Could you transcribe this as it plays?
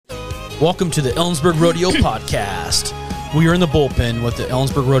Welcome to the Ellensburg Rodeo podcast. We are in the bullpen with the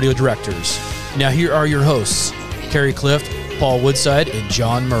Ellensburg Rodeo directors. Now here are your hosts, Kerry Clift, Paul Woodside, and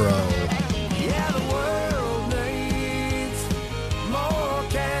John Murrow.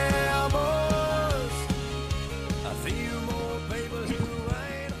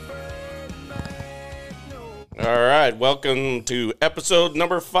 All right, welcome to episode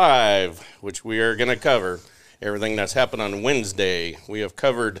number 5, which we are going to cover everything that's happened on Wednesday. We have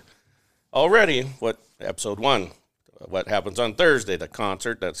covered already episode 1, what happens on Thursday, the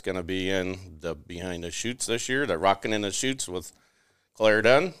concert that's going to be in the Behind the Chutes this year, the Rockin' in the Chutes with Claire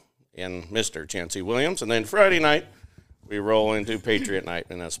Dunn and Mr. Chancey Williams. And then Friday night, we roll into Patriot Night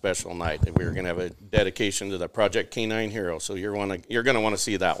and a special night. We're going to have a dedication to the Project K9 Hero, so you're going to want to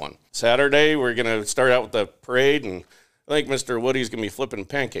see that one. Saturday, we're going to start out with the parade, and I think Mr. Woody's going to be flipping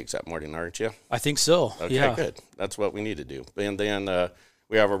pancakes that morning, aren't you? I think so. Okay, yeah. Good. That's what we need to do. And then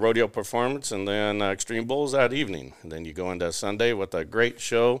we have a rodeo performance, and then Extreme Bulls that evening. And then you go into Sunday with a great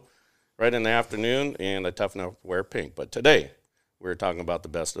show right in the afternoon and a Tough Enough to Wear Pink. But today, we're talking about the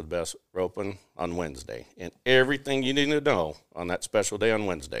best of the best roping on Wednesday and everything you need to know on that special day on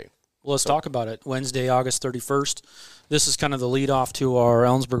Wednesday. Well, let's talk about it. Wednesday, August 31st. This is kind of the lead off to our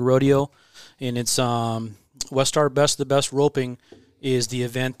Ellensburg Rodeo, and it's WestStar Best of the Best Roping is the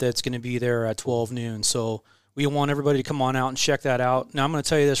event that's going to be there at 12 noon. So we want everybody to come on out and check that out. Now, I'm going to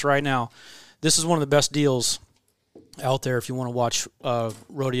tell you this right now. This is one of the best deals out there if you want to watch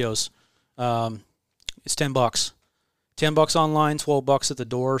rodeos. It's $10. $10 online, $12 at the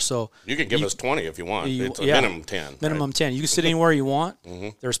door. So you can give us 20 if you want. It's a minimum 10. Minimum right? 10. You can sit anywhere you want.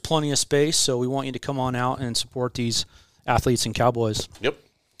 Mm-hmm. There's plenty of space, so we want you to come on out and support these athletes and cowboys. Yep.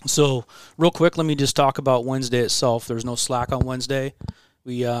 So real quick, let me just talk about Wednesday itself. There's no slack on Wednesday.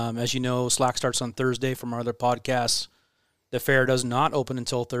 We, as you know, slack starts on Thursday from our other podcasts. The fair does not open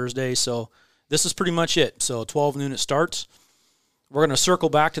until Thursday, so this is pretty much it. So 12 noon it starts. We're going to circle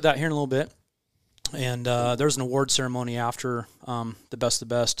back to that here in a little bit. And there's an award ceremony after the Best of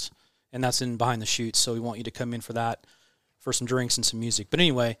the Best, and that's in Behind the Chutes, so we want you to come in for that, for some drinks and some music. But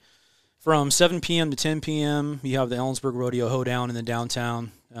anyway, from 7 p.m. to 10 p.m., you have the Ellensburg Rodeo Hoedown in the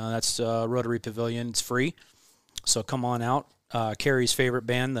downtown. That's Rotary Pavilion. It's free, so come on out. Carrie's favorite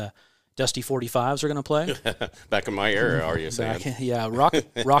band, the Dusty 45s, are going to play. Back in my era, are you saying?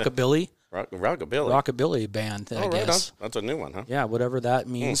 Rockabilly. Rockabilly band, I right guess. On. That's a new one, huh? Yeah, whatever that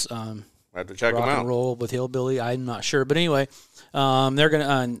means. I have to check them out. Rock and roll with hillbilly. I'm not sure, but anyway, they're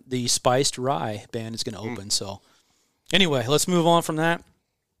gonna. The Spiced Rye band is gonna open. So, anyway, let's move on from that.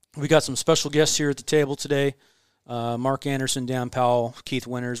 We got some special guests here at the table today. Mark Anderson, Dan Powell, Keith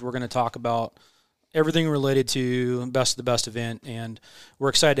Winters. We're gonna talk about everything related to Best of the Best event, and we're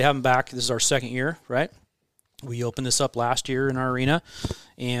excited to have them back. This is our second year, right? We opened this up last year in our arena,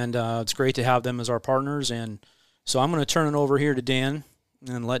 and it's great to have them as our partners. And so I'm gonna turn it over here to Dan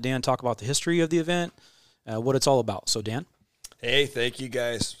and let Dan talk about the history of the event, what it's all about. So, Dan? Hey, thank you,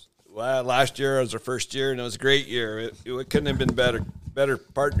 guys. Well, last year was our first year, and it was a great year. It couldn't have been better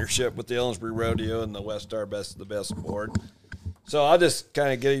partnership with the Ellensburg Rodeo and the WestStar Best of the Best board. So I'll just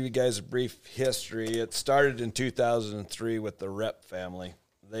kind of give you guys a brief history. It started in 2003 with the Rep family.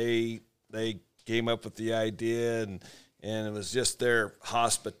 They came up with the idea, and it was just their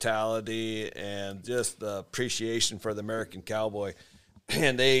hospitality and just the appreciation for the American cowboy.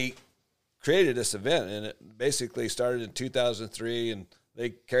 And they created this event, and it basically started in 2003, and they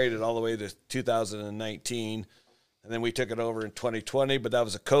carried it all the way to 2019. And then we took it over in 2020, but that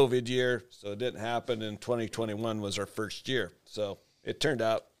was a COVID year, so it didn't happen. And 2021 was our first year. So it turned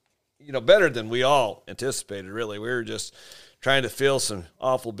out, better than we all anticipated, really. We were just trying to fill some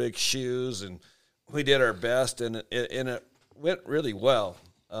awful big shoes, and we did our best, and it went really well.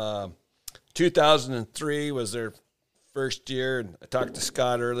 2003 was their first year, and I talked to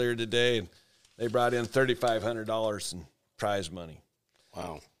Scott earlier today, and they brought in $3,500 in prize money.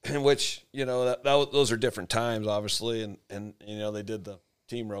 Wow. Which, those are different times, obviously, and they did the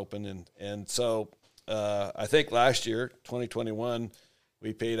team roping, and so I think last year, 2021,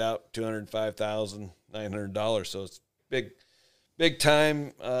 we paid out $205,900, so it's big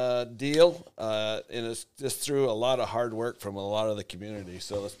time deal, and it's just through a lot of hard work from a lot of the community,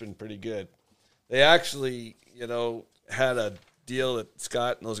 so it's been pretty good. They actually, had a deal that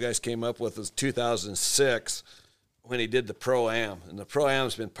Scott and those guys came up with was 2006 when he did the Pro-Am. And the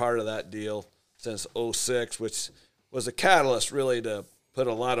Pro-Am's been part of that deal since 2006, which was a catalyst really to put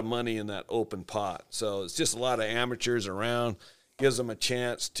a lot of money in that open pot. So it's just a lot of amateurs around, gives them a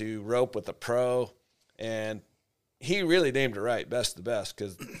chance to rope with a pro. And he really named it right, best of the best,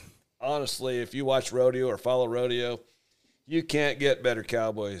 because honestly, if you watch rodeo or follow rodeo, you can't get better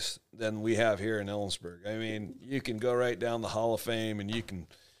cowboys than we have here in Ellensburg. I mean, you can go right down the Hall of Fame, and you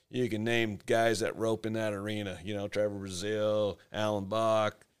can name guys that rope in that arena. You know, Trevor Brazile, Alan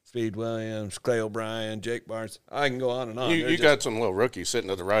Bach, Speed Williams, Clay O'Brien, Jake Barnes. I can go on and on. You got some little rookies sitting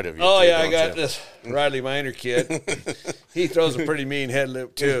to the right of you. Oh, too, yeah, I got this Riley Minor kid. He throws a pretty mean head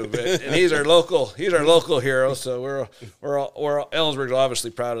loop too, and he's our local hero. So we're Ellensburg's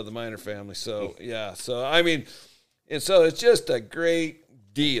obviously proud of the Minor family. So yeah, so I mean, and so it's just a great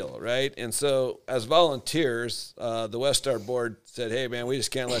deal, right? And so as volunteers, the WestStar board said, "Hey, man, we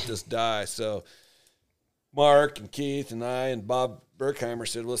just can't let this die." So Mark and Keith and I and Bob Berkheimer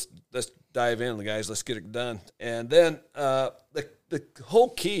said, let's dive in, guys. Let's get it done. And then the whole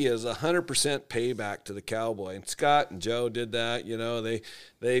key is 100% payback to the cowboy. And Scott and Joe did that. You know,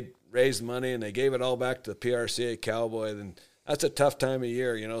 they raised money and they gave it all back to the PRCA Cowboy. And that's a tough time of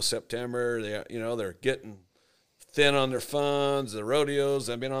year. You know, September. They're getting thin on their funds. The rodeos.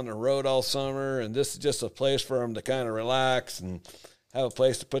 They've been on the road all summer, and this is just a place for them to kind of relax and have a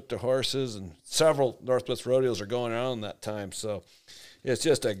place to put their horses, and several Northwest rodeos are going on that time. So it's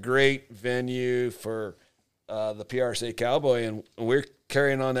just a great venue for the PRCA Cowboy, and we're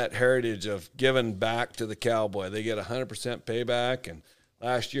carrying on that heritage of giving back to the cowboy. They get 100% payback, and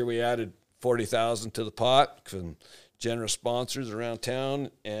last year we added $40,000 to the pot from generous sponsors around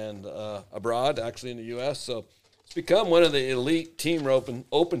town and abroad, actually in the U.S. So it's become one of the elite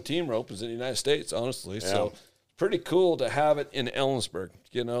open team ropers in the United States, honestly. Yeah. So pretty cool to have it in Ellensburg,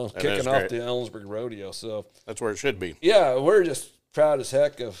 you know, kicking off the Ellensburg Rodeo. So that's where it should be. Yeah, we're just proud as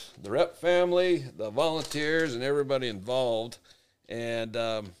heck of the rep family, the volunteers, and everybody involved. And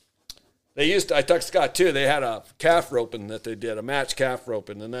I talked to Scott too. They had a calf roping that they did, a match calf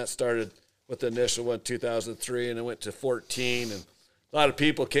roping, and that started with the initial one, 2003, and it went to 14. And a lot of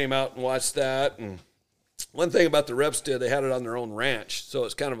people came out and watched that. And one thing about the reps they had it on their own ranch, so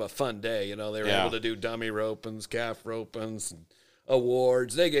it's kind of a fun day. You know, they were able to do dummy ropings, calf ropings, and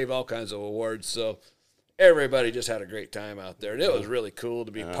awards. They gave all kinds of awards, so everybody just had a great time out there. And it was really cool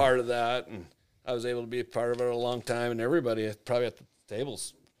to be part of that, and I was able to be a part of it a long time, and everybody probably at the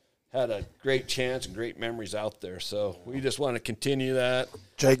tables had a great chance and great memories out there. So we just want to continue that.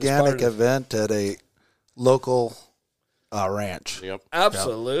 Gigantic event at a local ranch. Yep.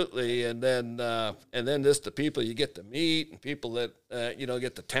 Absolutely. Yep. And then just the people you get to meet, and people that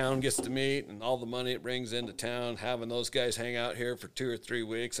get the town gets to meet, and all the money it brings into town, having those guys hang out here for 2 or 3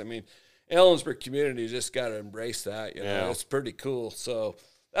 weeks. I mean, Ellensburg community just got to embrace that. You know, it's pretty cool. So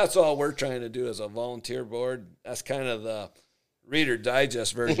that's all we're trying to do as a volunteer board. That's kind of the Reader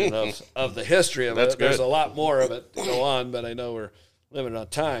Digest version of the history of it. There's a lot more of it to go on, but I know we're limited on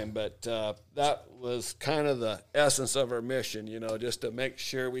time. But that was kind of the essence of our mission, you know, just to make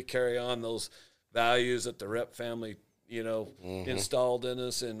sure we carry on those values that the Rep family, you know, installed in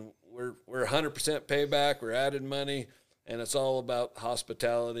us. And we're 100% payback. We're added money, and it's all about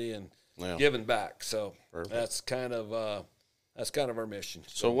hospitality and giving back. So that's kind of our mission.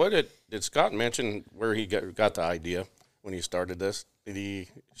 So what did Scott mention where he got the idea when he started this?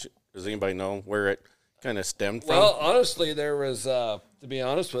 Does anybody know where it kind of stemmed from? Well, honestly, there was, to be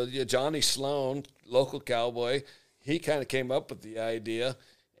honest with you, Johnny Sloan, local cowboy, he kind of came up with the idea,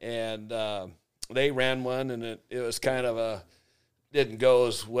 and they ran one, and it was kind of didn't go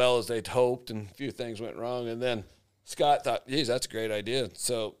as well as they'd hoped, and a few things went wrong. And then Scott thought, geez, that's a great idea.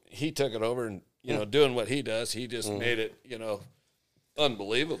 So he took it over, and, you know, doing what he does, he just made it, you know,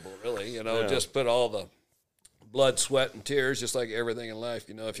 unbelievable, really. You know, just put all the blood, sweat, and tears, just like everything in life.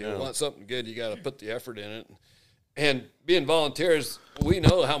 You know, if you want something good, you got to put the effort in it. And being volunteers, we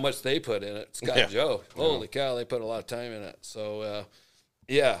know how much they put in it. Scott and Joe, holy cow, they put a lot of time in it. So,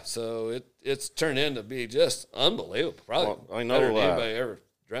 so it's turned into be just unbelievable. Probably I know, better than anybody ever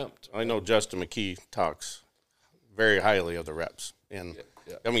dreamt. I know Justin McKee talks very highly of the reps. And,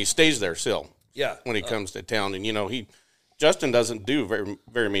 I mean, he stays there still when he comes to town. And, you know, Justin doesn't do very,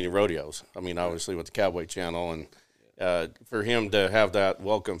 very many rodeos. I mean, obviously with the Cowboy Channel, and for him to have that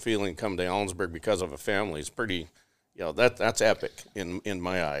welcome feeling come to Ellensburg because of a family is pretty, you know, that's epic in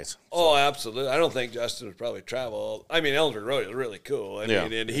my eyes. Oh, absolutely. I don't think Justin would probably travel. I mean, Ellensburg Rodeo is really cool. I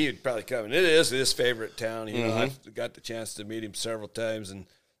mean, and he'd probably come. And it is his favorite town. You know, I've got the chance to meet him several times, and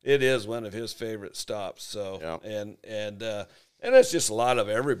it is one of his favorite stops. So, and it's just a lot of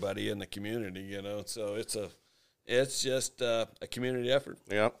everybody in the community, you know. So it's just a community effort.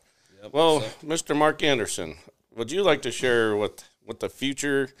 Yep. Well, Mr. Mark Anderson, would you like to share what the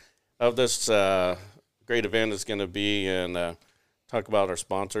future of this great event is going to be, and talk about our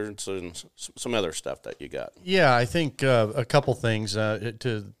sponsors and some other stuff that you got. Yeah, I think a couple things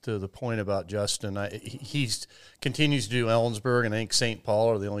to the point about Justin. He continues to do Ellensburg, and I think St. Paul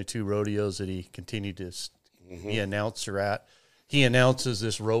are the only two rodeos that he continued to be announcer at. He announces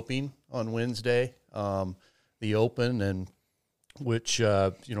this roping on Wednesday, the Open, and which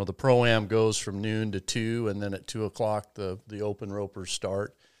the Pro-Am goes from noon to 2, and then at 2 o'clock the Open ropers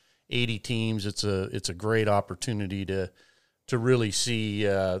start. 80 teams. It's a great opportunity to really see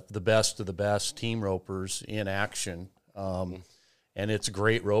the best of the best team ropers in action. And it's a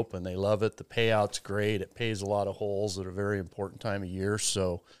great roping. They love it. The payout's great. It pays a lot of holes at a very important time of year.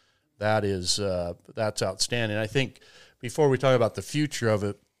 So that's outstanding. I think before we talk about the future of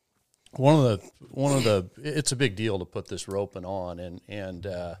it, it's a big deal to put this roping on, and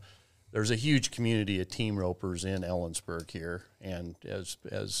there's a huge community of team ropers in Ellensburg here. And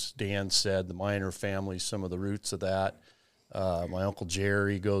as Dan said, the Minor family's some of the roots of that. My Uncle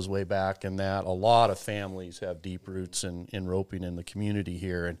Jerry goes way back in that. A lot of families have deep roots in roping in the community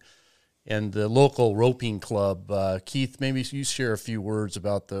here. And the local roping club, Keith, maybe you share a few words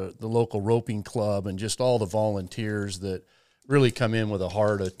about the local roping club and just all the volunteers that really come in with a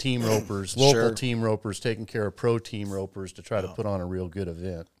heart of team ropers, local team ropers, taking care of pro team ropers to try to put on a real good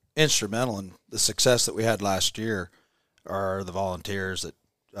event. Instrumental in the success that we had last year are the volunteers that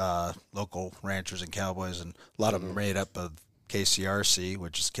local ranchers and cowboys, and a lot of them made up of KCRC,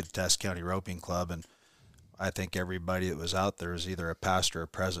 which is Kittitas County Roping Club, and I think everybody that was out there is either a past or a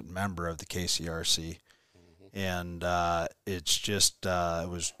present member of the KCRC, and it's just it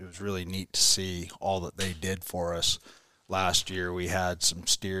was really neat to see all that they did for us. Last year we had some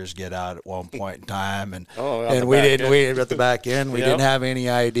steers get out at one point in time, and we at the back end we didn't have any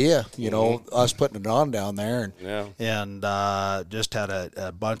idea, us putting it on down there, and just had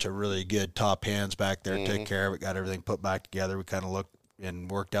a bunch of really good top hands back there, took care of it, got everything put back together. We kind of looked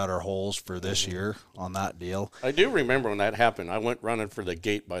and worked out our holes for this year on that deal. I do remember when that happened. I went running for the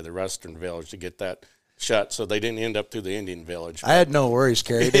gate by the Western Village to get that shut, so they didn't end up through the Indian Village. I had no worries,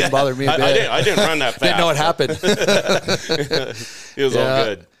 Kerry. It didn't bother me a bit. I didn't run that fast. Didn't know what happened. It was all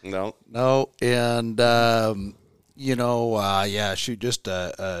good. No, and just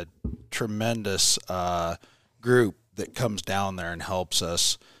a tremendous group that comes down there and helps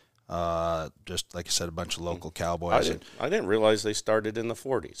us. Just like I said, a bunch of local cowboys. I didn't realize they started in the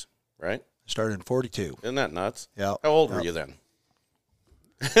 40s, right? Started in 42. Isn't that nuts? Yeah. How old were you then?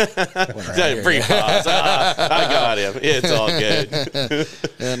 Brief pause. I got him. It's all good.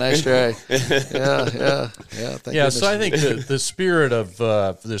 Yeah, nice try. Yeah. So I think the spirit of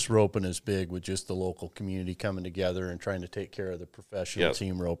this roping is big, with just the local community coming together and trying to take care of the professional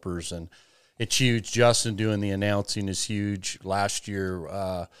team ropers, and it's huge. Justin doing the announcing is huge. Last year,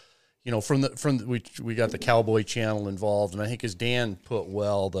 we got the Cowboy Channel involved, and I think as Dan put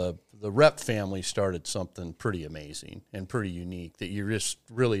well, the Rep family started something pretty amazing and pretty unique that you just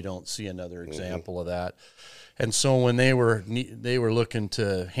really don't see another example of that. And so when they were looking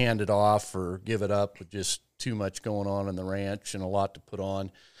to hand it off or give it up with just too much going on in the ranch and a lot to put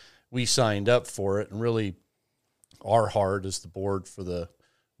on, we signed up for it. And really our heart as the board for the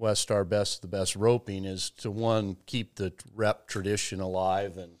WestStar Best of the Best Roping is to, one, keep the Rep tradition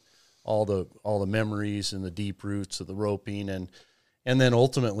alive and all the memories and the deep roots of the roping, and then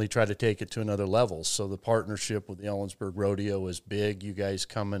ultimately try to take it to another level. So the partnership with the Ellensburg Rodeo is big. You guys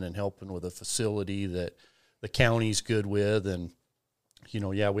coming and helping with a facility that the county's good with. And,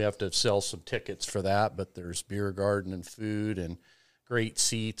 we have to sell some tickets for that, but there's beer garden and food and great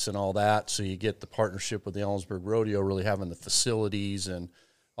seats and all that. So you get the partnership with the Ellensburg Rodeo, really having the facilities and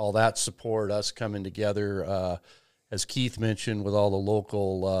all that support, us coming together, as Keith mentioned, with all the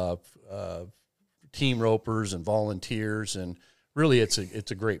local team ropers and volunteers, and really, it's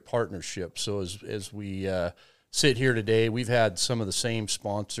a great partnership. So as we sit here today, we've had some of the same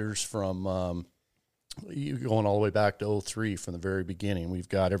sponsors from going all the way back to 2003 from the very beginning. We've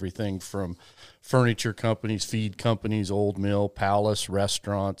got everything from furniture companies, feed companies, Old Mill, Palace,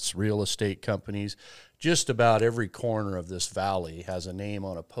 restaurants, real estate companies. Just about every corner of this valley has a name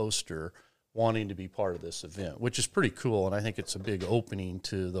on a poster wanting to be part of this event, which is pretty cool, and I think it's a big opening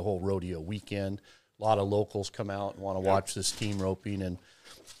to the whole rodeo weekend. A lot of locals come out and want to watch this team roping, and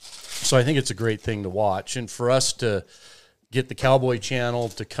so I think it's a great thing to watch. And for us to get the Cowboy Channel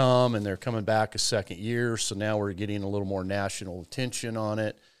to come, and they're coming back a second year, so now we're getting a little more national attention on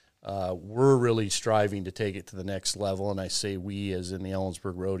it. We're really striving to take it to the next level, and I say we as in the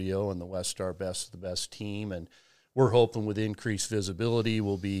Ellensburg Rodeo and the WestStar Best of the Best team, and we're hoping with increased visibility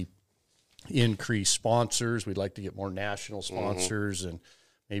will be increased sponsors. We'd like to get more national sponsors and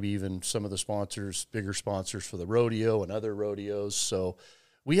maybe even some of the sponsors, bigger sponsors for the rodeo and other rodeos. So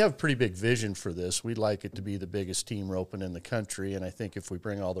we have pretty big vision for this. We'd like it to be the biggest team roping in the country, and I think if we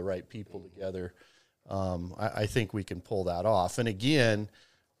bring all the right people together, I think we can pull that off. And again,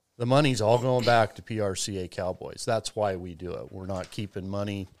 the money's all going back to PRCA Cowboys. That's why we do it. We're not keeping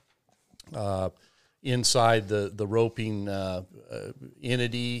money inside the roping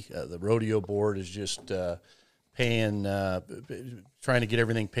entity. The rodeo board is just paying, trying to get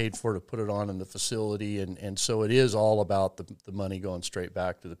everything paid for to put it on in the facility. And so it is all about the money going straight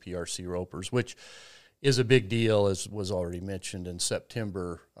back to the PRC ropers, which is a big deal, as was already mentioned in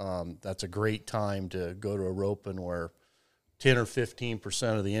September. That's a great time to go to a roping where 10 or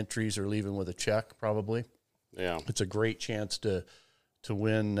 15% of the entries are leaving with a check, probably. Yeah. It's a great chance to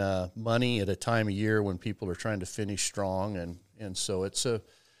win money at a time of year when people are trying to finish strong. And so it's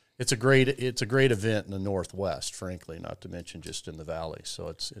a great event in the Northwest, frankly, not to mention just in the Valley. So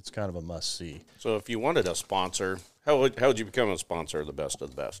it's kind of a must see. So if you wanted a sponsor, how would you become a sponsor of the Best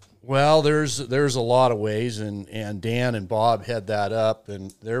of the Best? Well, there's a lot of ways, and Dan and Bob head that up,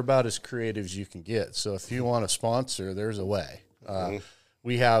 and they're about as creative as you can get. So if you want a sponsor, there's a way.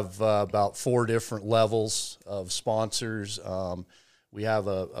 We have about 4 different levels of sponsors. We have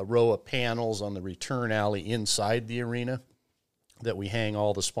a row of panels on the return alley inside the arena that we hang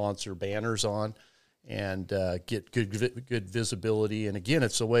all the sponsor banners on and get good visibility. And again,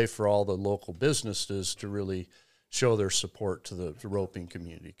 it's a way for all the local businesses to really show their support to the roping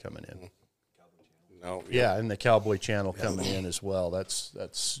community coming in. No, yeah, and the Cowboy Channel coming in as well.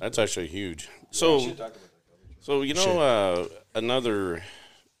 That's actually huge. So another.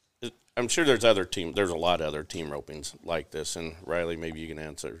 I'm sure there's other team. There's a lot of other team ropings like this, and Riley, maybe you can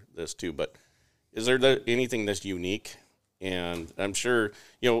answer this too. But is there anything that's unique? And I'm sure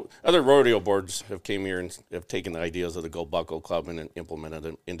other rodeo boards have came here and have taken the ideas of the Go Buckle Club and implemented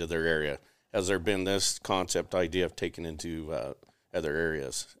them into their area. Has there been this concept idea of taking into other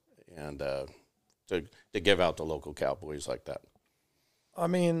areas and to give out to local cowboys like that? I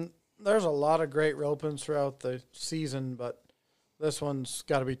mean, there's a lot of great ropings throughout the season, but this one's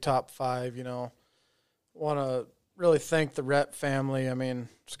got to be top 5. Want to really thank the Rep family. I mean,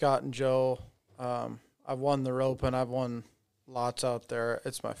 Scott and Joe. I've won the roping. I've won lots out there.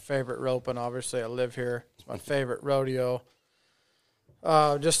 It's my favorite roping. Obviously, I live here. It's my favorite rodeo.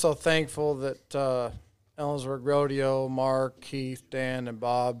 Just so thankful that Ellensburg Rodeo, Mark, Keith, Dan, and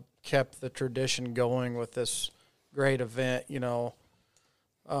Bob kept the tradition going with this great event.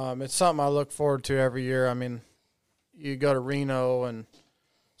 It's something I look forward to every year. I mean, you go to Reno and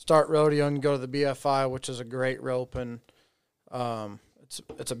start rodeo and go to the BFI, which is a great roping.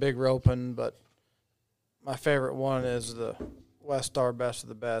 It's a big roping, but my favorite one is the WestStar Best of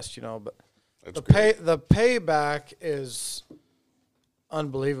the Best. But the payback is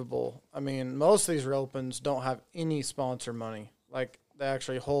unbelievable. I mean, most of these ropings don't have any sponsor money. Like, they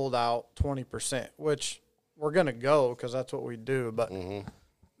actually hold out 20%, which we're going to go because that's what we do. But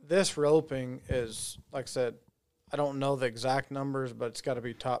this roping is, like I said, I don't know the exact numbers, but it's got to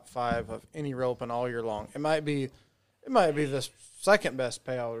be top 5 of any roping all year long. It might be the second best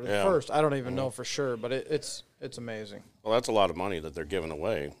payout or the first. I don't even know for sure, but it's amazing. Well, that's a lot of money that they're giving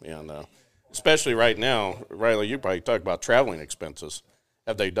away, and especially right now, Riley, you probably talk about traveling expenses.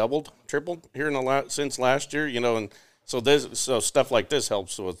 Have they doubled, tripled here since last year? And so stuff like this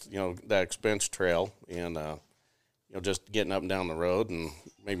helps with that expense trail and just getting up and down the road and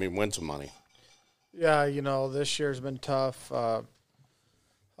maybe win some money. Yeah, this year's been tough.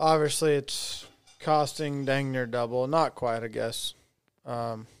 Obviously, it's costing dang near double. Not quite, I guess.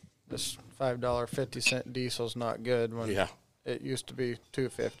 This $5.50 diesel's not good when it used to be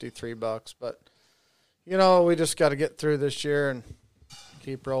 $2.50, $3. But we just got to get through this year and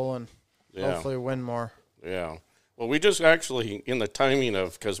keep rolling. Yeah. Hopefully, win more. Yeah. Well, we just actually, in the timing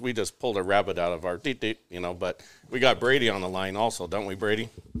of, because we just pulled a rabbit out of our but we got Brady on the line also, don't we, Brady?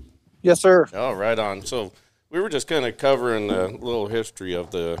 Yes, sir. Oh, right on. So we were just kind of covering the little history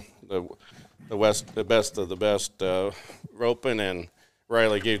of the best of the best roping, and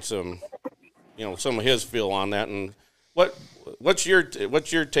Riley gave some of his feel on that. And what's your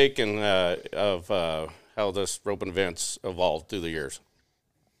take of how this roping event's evolved through the years?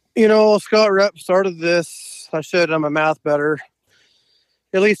 Scott Rep started this. I should have done my math better.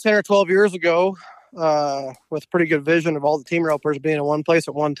 At least 10 or 12 years ago, with pretty good vision of all the team ropers being in one place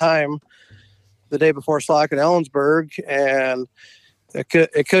at one time the day before Slack in Ellensburg. And it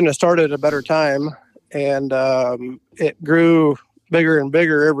couldn't have started at a better time. And it grew bigger and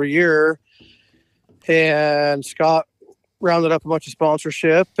bigger every year. And Scott rounded up a bunch of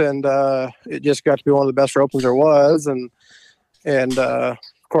sponsorship, and it just got to be one of the best ropings there was. And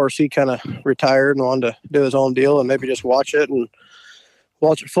course, he kind of retired and wanted to do his own deal and maybe just watch it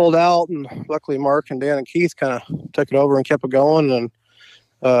fold out. And luckily, Mark and Dan and Keith kind of took it over and kept it going and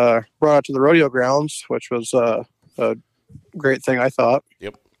brought it to the rodeo grounds, which was a great thing, I thought.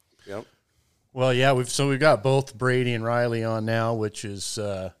 Yep. Well, yeah, we've got both Brady and Riley on now, which is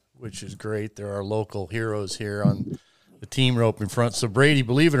great. They're our local heroes here on the team rope in front. So Brady,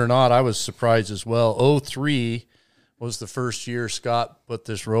 believe it or not, I was surprised as well. 2003 was the first year Scott put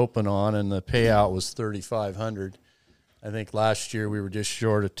this roping on, and the payout was $3,500. I think last year we were just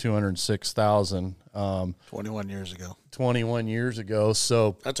short of $206,000. 21 years ago. 21 years ago.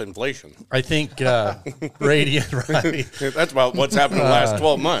 So that's inflation. I think Brady and Riley. That's about what's happened in the last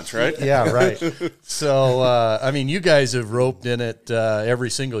 12 months, right? Yeah, right. So, I mean, you guys have roped in it every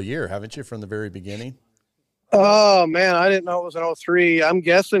single year, haven't you, from the very beginning? Oh, man, I didn't know it was an 03. I'm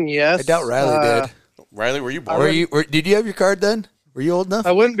guessing yes. I doubt Riley did. Riley, were you born? Did you have your card then? Were you old enough?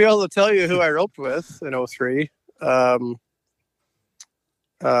 I wouldn't be able to tell you who I roped with in 03.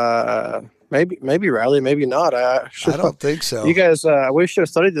 Maybe Riley, maybe not. I don't think so. You guys, we should have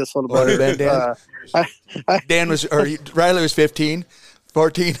studied this a little better. Dan. Riley was 15,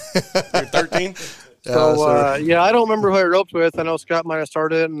 14. You're 13? So, yeah, I don't remember who I roped with. I know Scott might have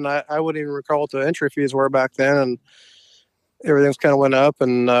started, and I wouldn't even recall what the entry fees were back then. And everything's kind of went up,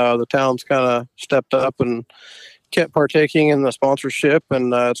 and the town's kind of stepped up and kept partaking in the sponsorship,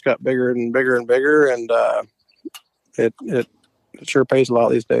 and it's got bigger and bigger and bigger, and it sure pays a lot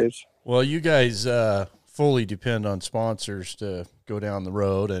these days. Well, you guys fully depend on sponsors to go down the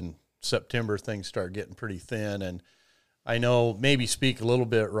road, and September things start getting pretty thin. And I know maybe speak a little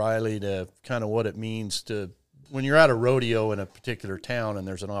bit, Riley, to kind of what it means to when you're at a rodeo in a particular town and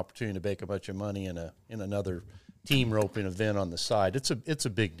there's an opportunity to make a bunch of money in another team roping event on the side. It's a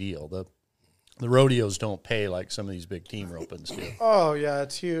big deal. The rodeos don't pay like some of these big team ropings do. Oh yeah,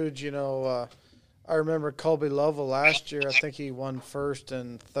 it's huge. I remember Colby Lovell last year. I think he won first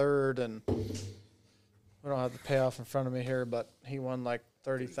and third, and we don't have the payoff in front of me here, but he won like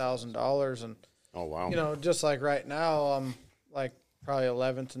 $30,000. And oh wow, just like right now, I'm like probably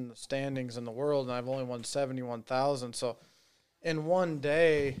 11th in the standings in the world, and I've only won 71,000. So in one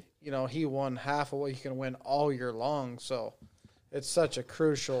day, he won half of what he can win all year long. So it's such a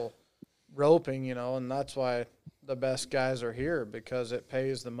crucial roping, and that's why the best guys are here, because it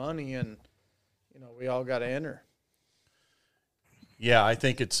pays the money, and we all got to enter. Yeah, I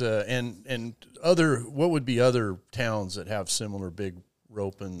think it's and what would be other towns that have similar big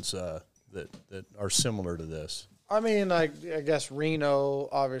ropings that are similar to this? I mean, I guess Reno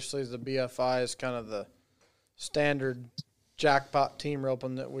obviously is the BFI is kind of the standard jackpot team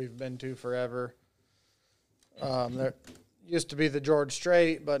roping that we've been to forever. There used to be the George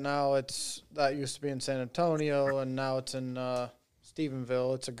Strait, but now that used to be in San Antonio, and now it's in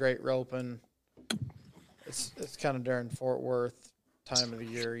Stephenville. It's a great roping. It's kind of during Fort Worth time of the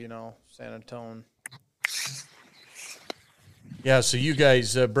year, San Antonio. Yeah, so you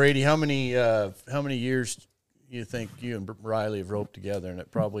guys, Brady, how many years do you think you and Riley have roped together? And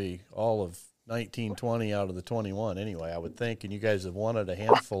it probably all of 19, 20 out of the 21 anyway, I would think. And you guys have won it a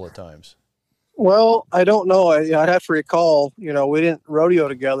handful of times. Well, I don't know. I'd have to recall, we didn't rodeo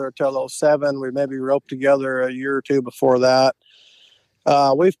together until 07. We maybe roped together a year or two before that.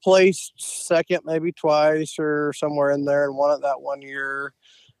 We've placed second maybe twice or somewhere in there and won it that one year.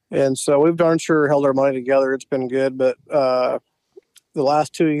 And so we've darn sure held our money together. It's been good. But the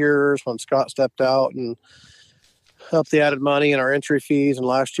last 2 years when Scott stepped out and up the added money and our entry fees, and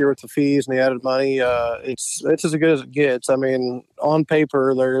last year with the fees and the added money, it's as good as it gets. I mean, on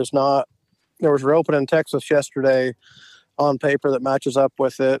paper, there was roping in Texas yesterday on paper that matches up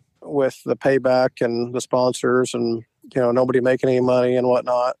with it, with the payback and the sponsors and, nobody making any money and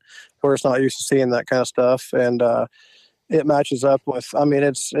whatnot. We're just not used to seeing that kind of stuff. And it matches up with,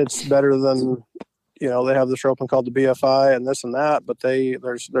 it's better than, they have this roping called the BFI and this and that, but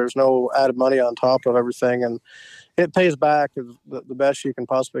there's no added money on top of everything. And it pays back the best you can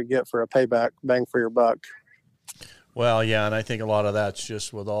possibly get for a payback, bang for your buck. Well, yeah, and I think a lot of that's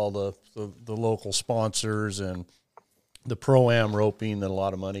just with all the local sponsors and the Pro-Am roping, that a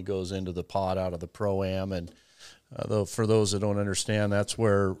lot of money goes into the pot out of the Pro-Am. And though for those that don't understand, that's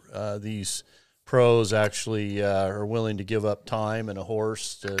where these pros actually are willing to give up time and a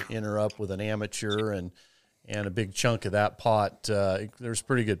horse to enter up with an amateur, and a big chunk of that pot, there's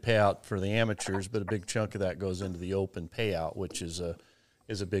pretty good payout for the amateurs, but a big chunk of that goes into the open payout, which is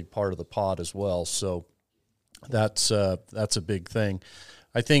a big part of the pot as well. So that's a big thing.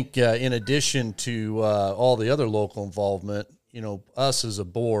 I think in addition to all the other local involvement, us as a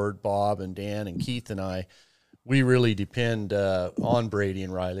board, Bob and Dan and Keith and I, we really depend on Brady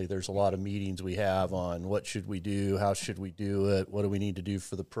and Riley. There's a lot of meetings we have on what should we do, how should we do it, what do we need to do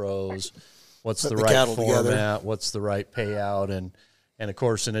for the pros, what's the right format, together. What's the right payout, and of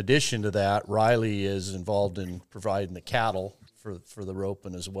course, in addition to that, Riley is involved in providing the cattle for the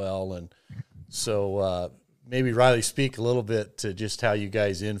roping as well, and so maybe Riley, speak a little bit to just how you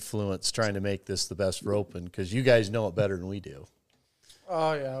guys influence trying to make this the best roping, because you guys know it better than we do.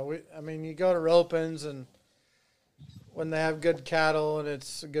 Oh yeah, you go to ropings, and when they have good cattle and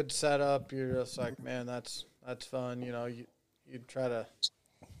it's a good setup, you're just like, man, that's fun. You try to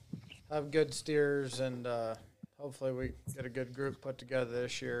have good steers, and hopefully we get a good group put together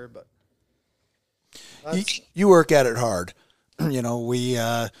this year. But you work at it hard. We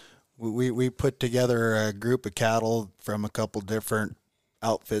put together a group of cattle from a couple different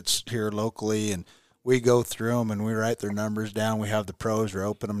outfits here locally, and we go through them and we write their numbers down. We have the pros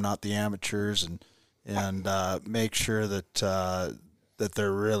roping them, not the amateurs, and make sure that that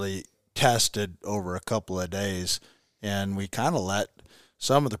they're really tested over a couple of days. And we kind of let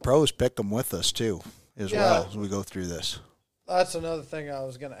some of the pros pick them with us too, as well as we go through this. That's another thing I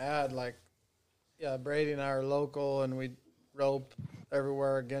was going to add. Brady and I are local, and we rope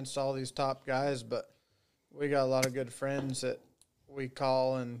everywhere against all these top guys, but we got a lot of good friends that we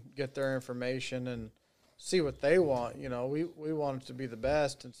call and get their information and see what they want. We want it to be the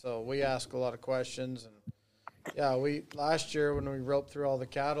best, and so we ask a lot of questions. And we last year when we roped through all the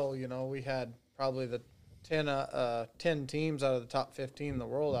cattle, we had probably the 10 teams out of the top 15 in the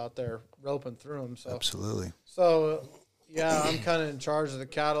world out there roping through them. So absolutely. So I'm kind of in charge of the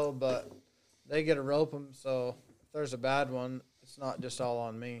cattle, but they get to rope them. So if there's a bad one, it's not just all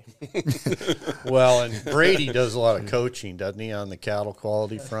on me. Well, and Brady does a lot of coaching, doesn't he, on the cattle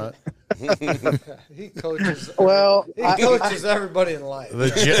quality front? He coaches. He coaches everybody in life. The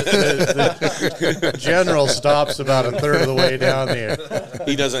general stops about a third of the way down there.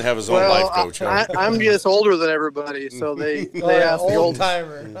 He doesn't have his own life coach. I'm just older than everybody, so they ask the old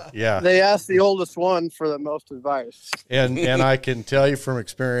timer. Yeah, they ask the oldest one for the most advice. And I can tell you from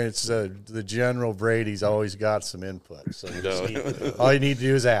experience, the general Brady's always got some input. So all you need to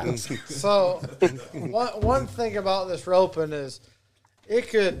do is ask. So one thing about this roping is we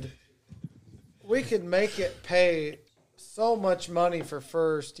could make it pay so much money for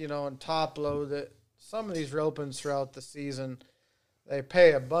first, and top load, that some of these ropings throughout the season, they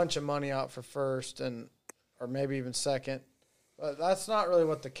pay a bunch of money out for first or maybe even second. But that's not really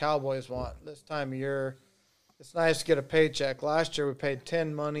what the Cowboys want this time of year. It's nice to get a paycheck. Last year we paid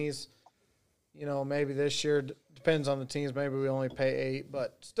 10 monies. Maybe this year, depends on the teams, maybe we only pay 8,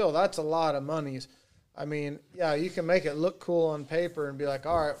 but still, that's a lot of monies. You can make it look cool on paper and be like,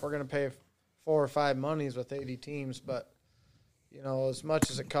 all right, we're going to pay 4 or 5 monies with 80 teams, but as much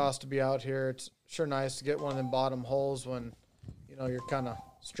as it costs to be out here, it's sure nice to get one of them bottom holes when you're kind of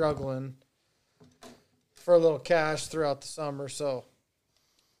struggling for a little cash throughout the summer. So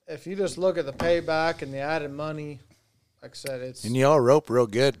if you just look at the payback and the added money, like I said, and you all rope real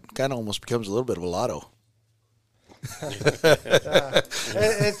good, kind of almost becomes a little bit of a lotto.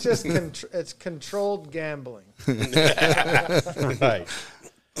 It's just it's controlled gambling. Right.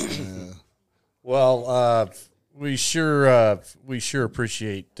 Well, we sure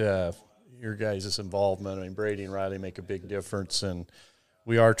appreciate your guys' involvement. Brady and Riley make a big difference, and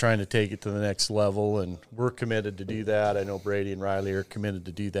we are trying to take it to the next level, and we're committed to do that. I know Brady and Riley are committed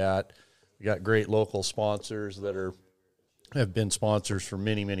to do that. We got great local sponsors that have been sponsors for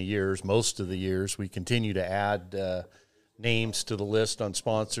many, many years, most of the years. We continue to add names to the list on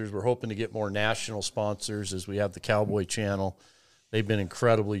sponsors. We're hoping to get more national sponsors as we have the Cowboy Channel. They've been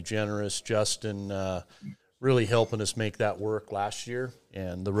incredibly generous. Justin really helping us make that work last year,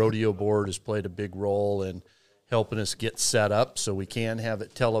 and the rodeo board has played a big role in helping us get set up so we can have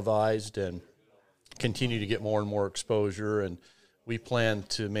it televised and continue to get more and more exposure. And we plan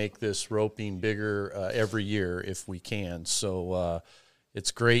to make this roping bigger every year if we can. So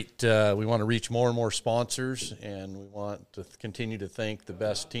it's great. We want to reach more and more sponsors, and we want to continue to thank the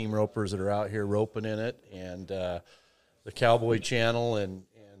best team ropers that are out here roping in it, and the Cowboy Channel and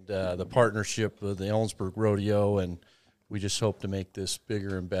the partnership with the Ellensburg Rodeo, and we just hope to make this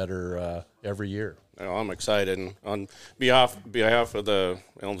bigger and better every year. Well, I'm excited. And on behalf of the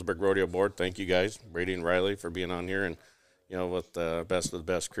Ellensburg Rodeo Board, thank you guys, Brady and Riley, for being on here, and with the best of the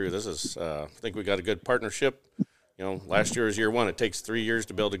best crew. This is, I think we got a good partnership. Last year was year one. It takes 3 years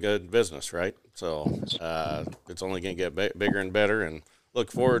to build a good business, right? So it's only going to get bigger and better, and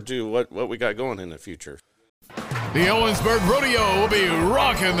look forward to what we got going in the future. The Ellensburg Rodeo will be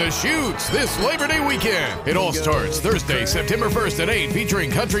rocking the chutes this Labor Day weekend. It all starts Thursday, September 1st at 8, featuring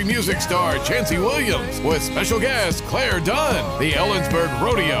country music star Chancey Williams with special guest Claire Dunn. The Ellensburg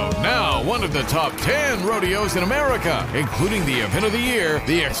Rodeo, now one of the top 10 rodeos in America, including the event of the year,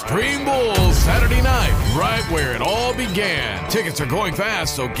 the Extreme Bulls, Saturday night, right where it all began. Tickets are going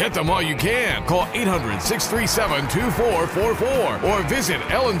fast, so get them while you can. Call 800-637-2444 or visit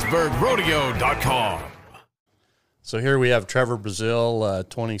ellensburgrodeo.com. So here we have Trevor Brazile,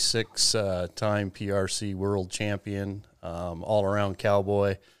 26-time PRC World Champion, all-around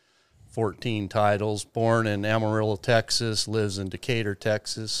cowboy, 14 titles. Born in Amarillo, Texas, lives in Decatur,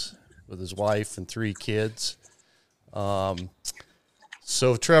 Texas, with his wife and 3 kids. So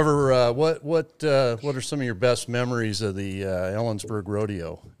Trevor, what are some of your best memories of the Ellensburg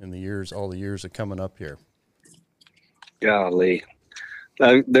Rodeo in all the years of coming up here? Golly,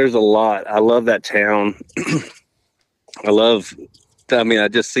 there's a lot. I love that town. I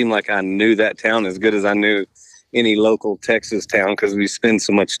just seemed like I knew that town as good as I knew any local Texas town because we spend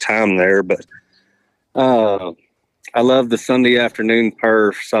so much time there. But I love the Sunday afternoon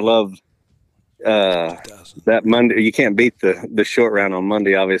perfs. I love that Monday. You can't beat the short round on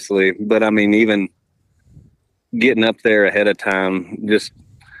Monday, obviously. But, I mean, even getting up there ahead of time, just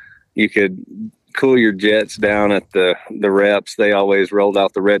you could cool your jets down at the reps. They always rolled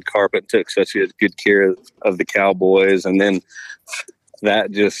out the red carpet, took such a good care of the cowboys. And then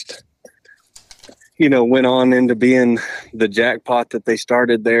that just, went on into being the jackpot that they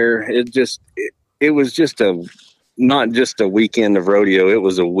started there. It was just not just a weekend of rodeo. It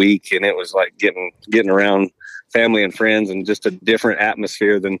was a week, and it was like getting around family and friends and just a different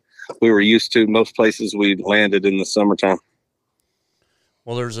atmosphere than we were used to most places we landed in the summertime.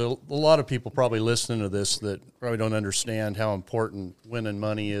 Well, there's a lot of people probably listening to this that probably don't understand how important winning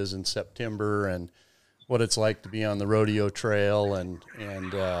money is in September and what it's like to be on the rodeo trail and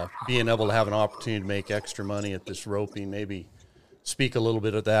being able to have an opportunity to make extra money at this roping. Maybe speak a little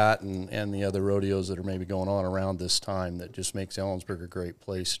bit of that and the other rodeos that are maybe going on around this time that just makes Ellensburg a great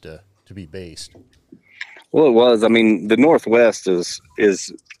place to be based. Well, it was. I mean, the Northwest is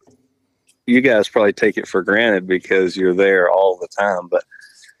you guys probably take it for granted because you're there all the time. But,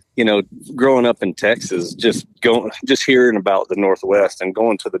 growing up in Texas, just hearing about the Northwest and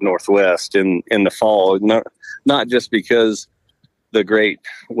going to the Northwest in the fall, not just because the great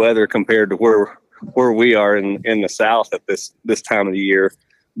weather compared to where we are in the South at this time of the year,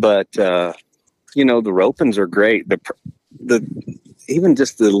 but, the ropings are great. Even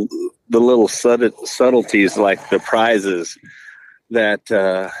just the little subtleties like the prizes that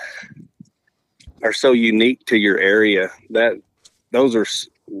are so unique to your area, that those are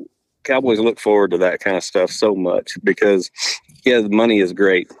cowboys look forward to that kind of stuff so much because the money is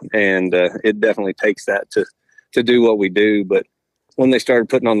great and it definitely takes that to do what we do. But when they started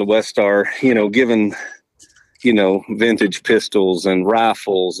putting on the WestStar, giving vintage pistols and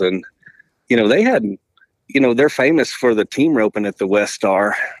rifles, and they had they're famous for the team roping at the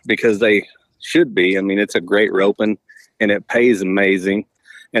WestStar because they should be. I mean, it's a great roping and it pays amazing.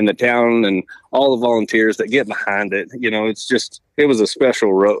 And the town and all the volunteers that get behind it, it was a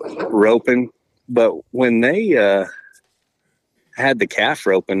special roping. But when they had the calf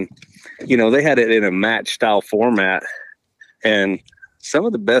roping, they had it in a match style format. And some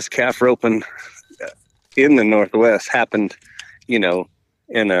of the best calf roping in the Northwest happened, in a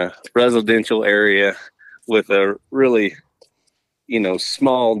residential area with a really,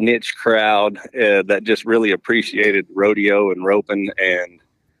 small niche crowd that just really appreciated rodeo and roping. And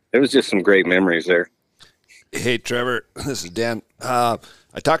there was just some great memories there. Hey, Trevor, this is Dan. I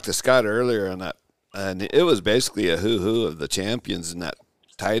talked to Scott earlier on that, and it was basically a who-who of the champions in that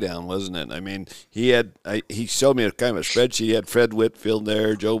tie-down, wasn't it? I mean, he showed me a kind of a spreadsheet. He had Fred Whitfield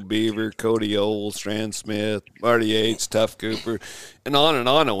there, Joe Beaver, Cody Owl, Strand Smith, Marty Yates, Tuff Cooper, and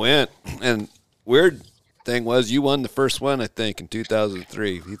on it went. And weird thing was you won the first one, I think, in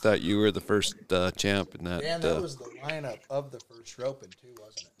 2003. He thought you were the first champ in that. Dan, that was the lineup of the first roping, too,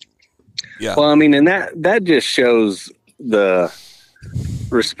 wasn't it? Yeah. Well, I mean, and that just shows the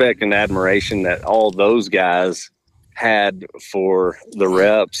respect and admiration that all those guys had for the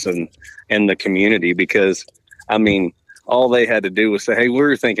reps and the community, because, I mean, all they had to do was say, hey,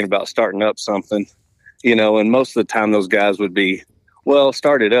 we're thinking about starting up something, and most of the time those guys would be, well,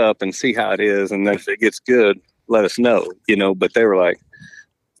 start it up and see how it is. And then if it gets good, let us know, but they were like,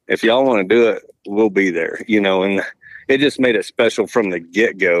 if y'all want to do it, we'll be there, and it just made it special from the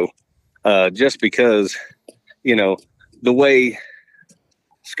get-go. Just because, the way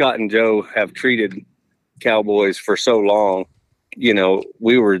Scott and Joe have treated cowboys for so long,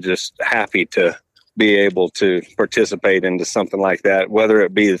 we were just happy to be able to participate into something like that, whether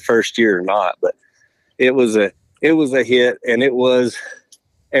it be the first year or not. But it was a hit, and it was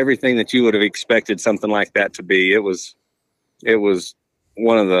everything that you would have expected something like that to be. It was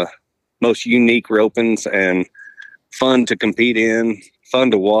one of the most unique ropings and fun to compete in, fun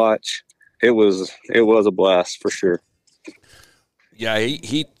to watch. It was a blast for sure. Yeah,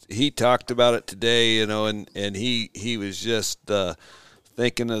 he talked about it today, you know, and he was just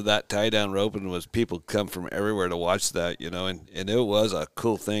thinking of that tie down roping was people come from everywhere to watch that, you know, and it was a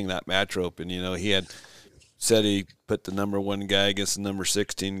cool thing, that match roping. You know, he had said he put the number 1 guy against the number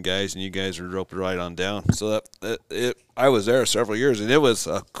 16 guys, and you guys were roping right on down. So I was there several years, and it was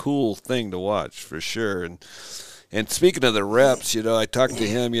a cool thing to watch for sure. And speaking of the reps, you know, I talked to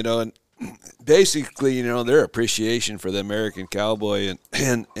him, you know, and basically, you know, their appreciation for the American cowboy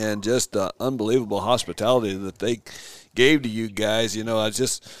and just unbelievable hospitality that they gave to you guys. You know, I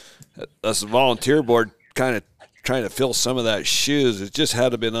just, as a volunteer board, kind of trying to fill some of that shoes. It just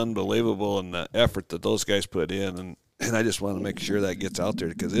had to been unbelievable, and the effort that those guys put in. And I just want to make sure that gets out there,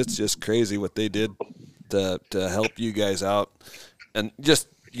 because it's just crazy what they did to help you guys out. And just,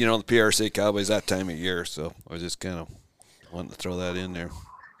 you know, the PRCA Cowboys that time of year. So I was just kind of wanting to throw that in there.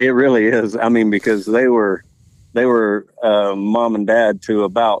 It really is. I mean, because they were mom and dad to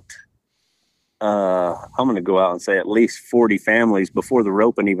about, I'm going to go out and say at least 40 families before the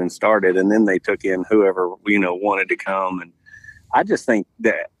roping even started. And then they took in whoever, you know, wanted to come. And I just think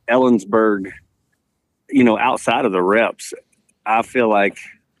that Ellensburg, you know, outside of the reps, I feel like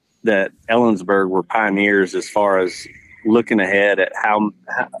that Ellensburg were pioneers as far as looking ahead at how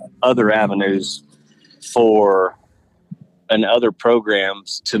other avenues for and other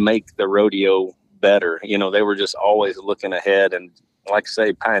programs to make the rodeo better. You know, they were just always looking ahead and, like I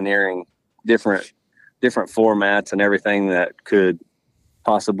say, pioneering different formats and everything that could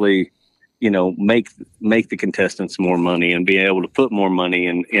possibly, you know, make the contestants more money and be able to put more money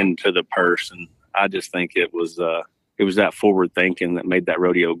into the purse. And I just think it was that forward thinking that made that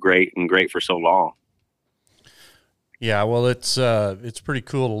rodeo great for so long. Yeah, well, it's pretty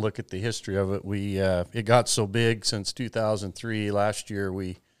cool to look at the history of it. It got so big since 2003. Last year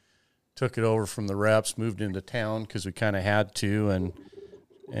we took it over from the reps, moved into town because we kind of had to,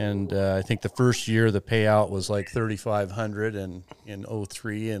 and I think the first year the payout was like $3,500 in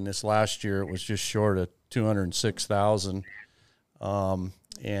 2003, and this last year it was just short of $206,000.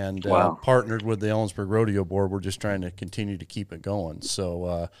 Wow. Partnered with the Ellensburg Rodeo Board. We're just trying to continue to keep it going.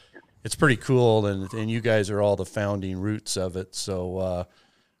 So it's pretty cool, and you guys are all the founding roots of it. So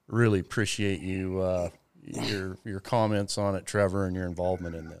really appreciate your comments on it, Trevor, and your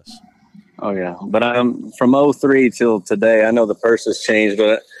involvement in this. Oh yeah, but I'm from 2003 till today. I know the purse has changed,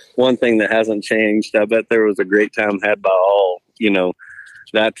 but one thing that hasn't changed, I bet there was a great time had by all. You know,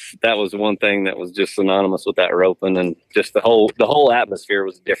 that was one thing that was just synonymous with that roping, and just the whole atmosphere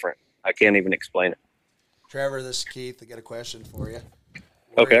was different. I can't even explain it. Trevor, this is Keith. I got a question for you.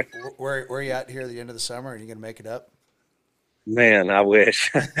 Okay. Where are you at here at the end of the summer? Are you going to make it up? Man, I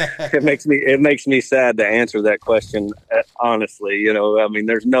wish. It makes me sad to answer that question. Honestly, you know, I mean,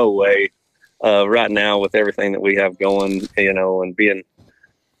 there's no way right now with everything that we have going, you know, and being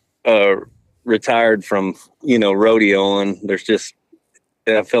retired from, you know, rodeoing. There's just,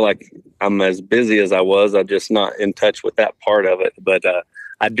 I feel like I'm as busy as I was. I'm just not in touch with that part of it. But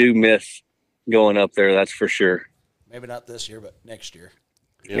I do miss going up there. That's for sure. Maybe not this year, but next year.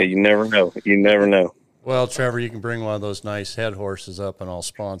 Yeah, you never know. You never know. Well, Trevor, you can bring one of those nice head horses up, and I'll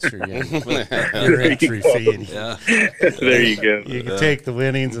sponsor you. Your entry fee. Yeah. There you go. You can take the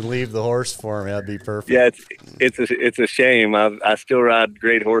winnings and leave the horse for me. That'd be perfect. Yeah, it's a shame. I still ride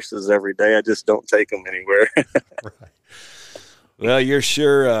great horses every day. I just don't take them anywhere. Right. Well, you're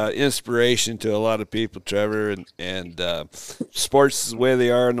sure inspiration to a lot of people, Trevor, and sports is the way they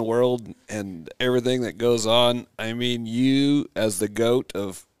are in the world and everything that goes on. I mean, you as the GOAT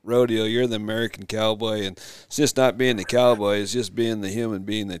of rodeo, you're the American cowboy, and it's just not being the cowboy, it's just being the human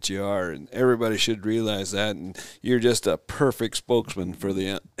being that you are, and everybody should realize that. And you're just a perfect spokesman for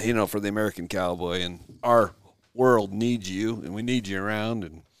the, you know, for the American cowboy, and our world needs you, and we need you around,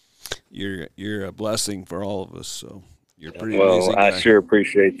 and you're a blessing for all of us. So you're pretty amazing guy. I sure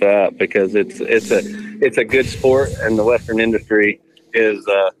appreciate that, because it's a good sport, and the Western industry is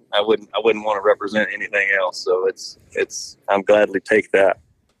I wouldn't want to represent anything else. So it's I'm gladly take that.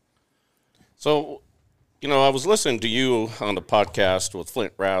 So, you know, I was listening to you on the podcast with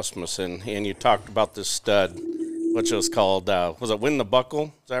Flint Rasmussen, and you talked about this stud which was called, was it Win the Buckle?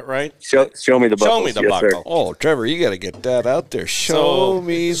 Is that right? Show me the buckle. Show me the buckle. Oh, Trevor, you got to get that out there. Show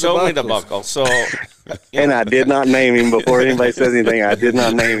me the buckle. So, and I did not name him before anybody says anything. I did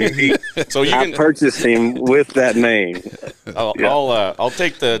not name him. I purchased him with that name. I'll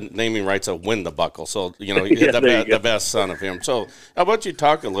take the naming rights of Win the Buckle. So the best son of him. So how about you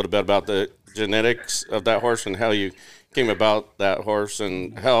talk a little bit about the genetics of that horse and how you came about that horse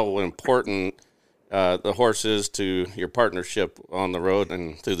and how important the horse is to your partnership on the road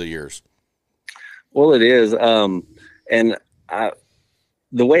and through the years? Well, it is. And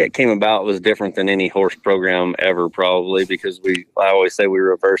the way it came about was different than any horse program ever, probably, because I always say we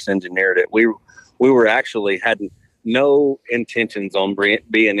reverse engineered it. We were actually had no intentions on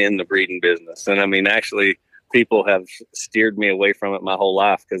being in the breeding business. And I mean, actually, people have steered me away from it my whole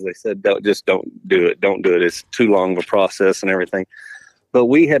life because they said, don't do it. Don't do it. It's too long of a process and everything. But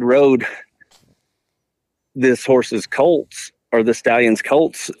we had rode this horse's colts, or the stallion's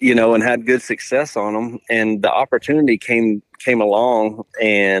colts, and had good success on them. And the opportunity came along,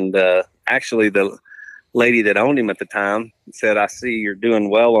 and actually the lady that owned him at the time said, I see you're doing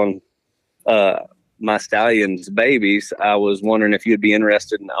well on my stallion's babies. I was wondering if you'd be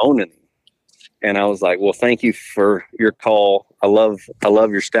interested in owning him. And I was like, well, thank you for your call. I love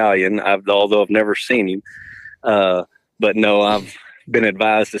your stallion. Although I've never seen him, but no, I've been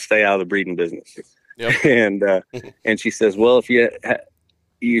advised to stay out of the breeding business. Yep. And she says, well, if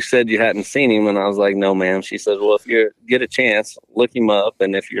you said you hadn't seen him, and I was like, no, ma'am. She says, well, if you get a chance, look him up,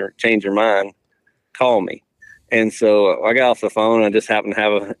 and if you change your mind, call me. And so I got off the phone. I just happened to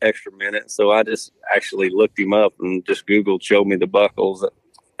have an extra minute, so I just actually looked him up and just Googled "Show Me the Buckles"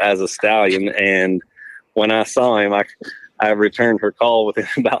 as a stallion. And when I saw him, I returned her call within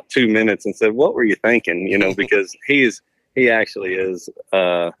about 2 minutes and said, what were you thinking? Because he actually is.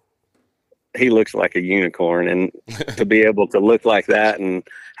 He looks like a unicorn, and to be able to look like that and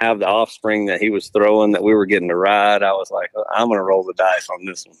have the offspring that he was throwing that we were getting to ride, I was like, I'm going to roll the dice on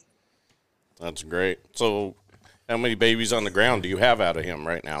this one. That's great. So how many babies on the ground do you have out of him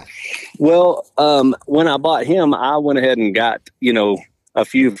right now? Well, when I bought him, I went ahead and got, a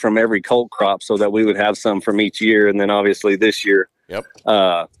few from every colt crop so that we would have some from each year. And then obviously this year,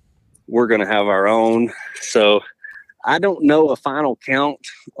 we're going to have our own. So I don't know a final count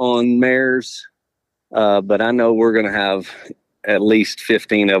on mares, but I know we're going to have at least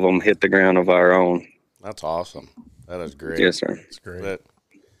 15 of them hit the ground of our own. That's awesome. That is great. Yes, sir. That's great. But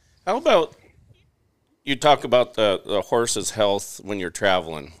how about you talk about the horse's health when you're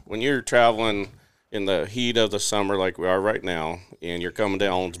traveling? When you're traveling in the heat of the summer like we are right now, and you're coming to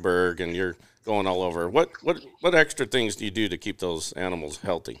Ellensburg and you're going all over, what extra things do you do to keep those animals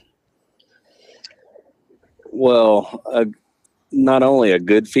healthy? Well, not only a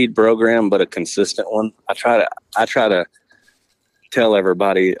good feed program, but a consistent one. I try to tell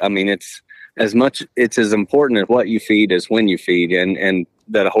everybody, I mean, it's as important as what you feed as when you feed, and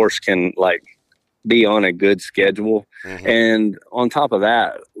that a horse can be on a good schedule. Mm-hmm. And on top of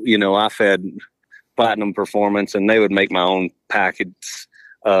that, I fed Platinum Performance, and they would make my own packets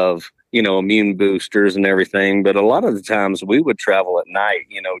of, immune boosters and everything. But a lot of the times we would travel at night,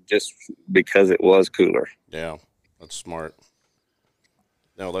 just because it was cooler. Yeah, that's smart.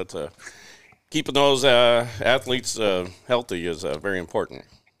 No, that's keeping those athletes healthy is very important.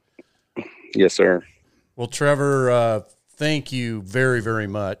 Yes, sir. Well, Trevor, thank you very, very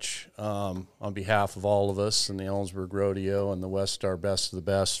much on behalf of all of us in the Ellensburg Rodeo and the WestStar Best of the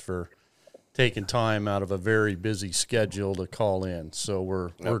Best for taking time out of a very busy schedule to call in. So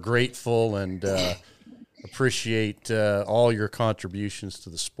we're grateful and appreciate all your contributions to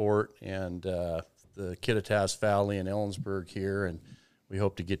the sport and the Kittitas Valley and Ellensburg here, and we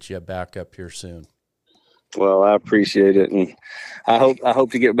hope to get you back up here soon. Well, I appreciate it, and I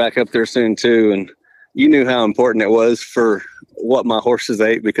hope to get back up there soon too. And you knew how important it was for what my horses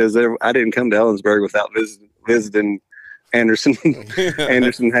ate, because I didn't come to Ellensburg without visiting Anderson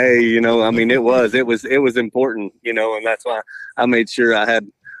Hay, I mean, it was important, and that's why I made sure I had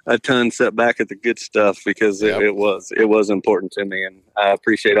a ton set back at the good stuff, because it was important to me, and I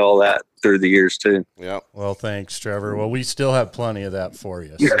appreciate all that through the years too. Yeah. Well, thanks, Trevor. Well, we still have plenty of that for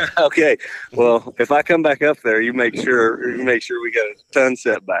you. So. Okay. Well, if I come back up there, you make sure we got a ton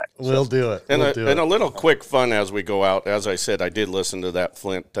set back. We'll do it. And a little quick fun as we go out. As I said, I did listen to that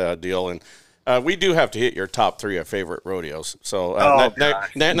Flint deal, and We do have to hit your top 3 of favorite rodeos. So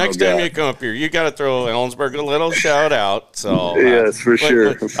next time you come up here, you got to throw Ellensburg a little shout out. So yes, for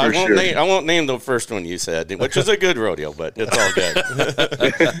sure. I won't name the first one you said, which is a good rodeo, but it's all good.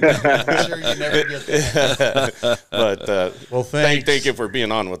 I'm sure you never get that. But well, thanks. Thank you for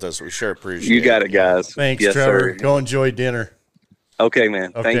being on with us. We sure appreciate it. You got it, guys. Thanks, yes, Trevor. Sir. Go enjoy dinner. Okay,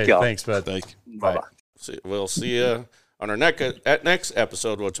 man. Okay, thank y'all. Thanks, bud. Bye. We'll see you on our next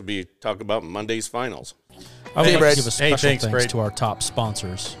episode, which will be talking about Monday's finals. I would like Brady. to give a special thanks, thanks Brady. to our top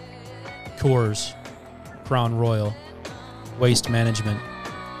sponsors: Coors, Crown Royal, Waste Management,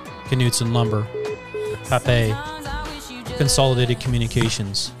 Knutson Lumber, Pape, Consolidated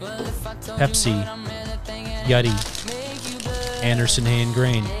Communications, Pepsi, Yeti, Anderson Hay and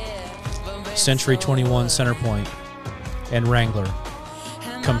Grain, Century 21 Centerpoint, and Wrangler.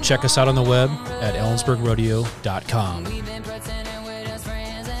 Come check us out on the web at ellensburgrodeo.com.